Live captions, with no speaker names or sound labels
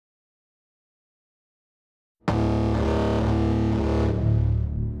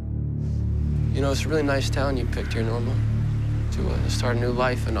You know, it's a really nice town you picked here, Norma, to start a new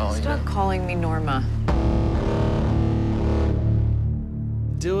life and all, Stop calling me Norma.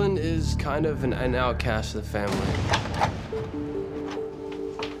 Dylan is kind of an outcast of the family.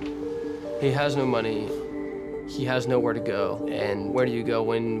 He has no money. He has nowhere to go. And where do you go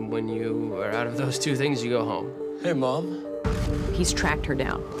when you are out of those two things? You go home. Hey, Mom. He's tracked her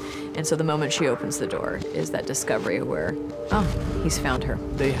down. And so the moment she opens the door is that discovery where, oh, he's found her.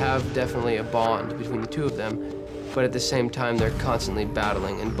 They have definitely a bond between the two of them, but at the same time, they're constantly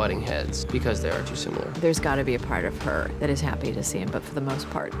battling and butting heads because they are too similar. There's got to be a part of her that is happy to see him, but for the most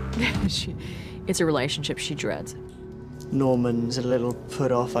part, it's a relationship she dreads. Norman's a little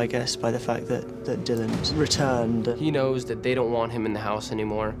put off, I guess, by the fact that Dylan's returned. He knows that they don't want him in the house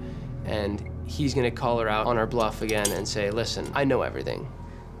anymore, and he's gonna call her out on her bluff again and say, listen, I know everything,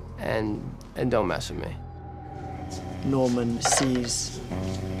 and don't mess with me. Norman sees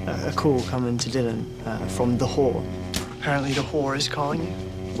a call coming to Dylan from the whore. Apparently the whore is calling you?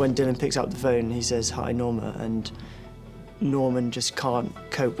 When Dylan picks up the phone, he says, hi, Norma, and Norman just can't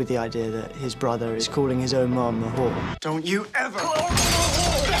cope with the idea that his brother is calling his own mom a whore. Don't you ever!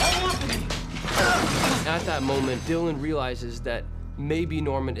 At that moment, Dylan realizes that maybe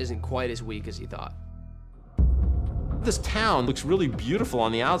Norman isn't quite as weak as he thought. This town looks really beautiful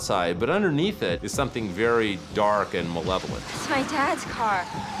on the outside, but underneath it is something very dark and malevolent. It's my dad's car.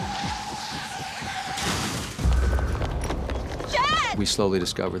 Dad! We slowly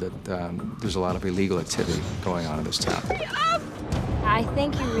discover that there's a lot of illegal activity going on in this town. I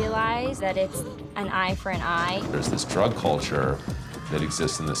think you realize that it's an eye for an eye. There's this drug culture that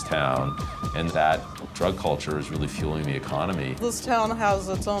exists in this town, and that drug culture is really fueling the economy. This town has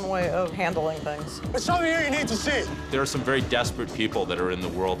its own way of handling things. There's something here you need to see. There are some very desperate people that are in the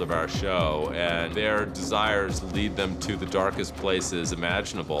world of our show, and their desires lead them to the darkest places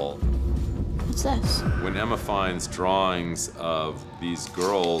imaginable. What's this? When Emma finds drawings of these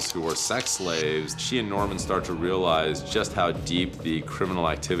girls who are sex slaves, she and Norman start to realize just how deep the criminal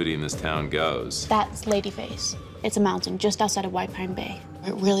activity in this town goes. That's Ladyface. It's a mountain just outside of White Pine Bay.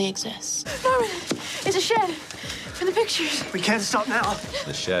 It really exists. Norman, it's a shed for the pictures. We can't stop now.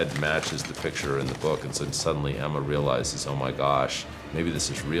 The shed matches the picture in the book, and so suddenly Emma realizes, oh my gosh, maybe this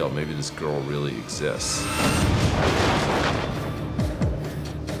is real. Maybe this girl really exists.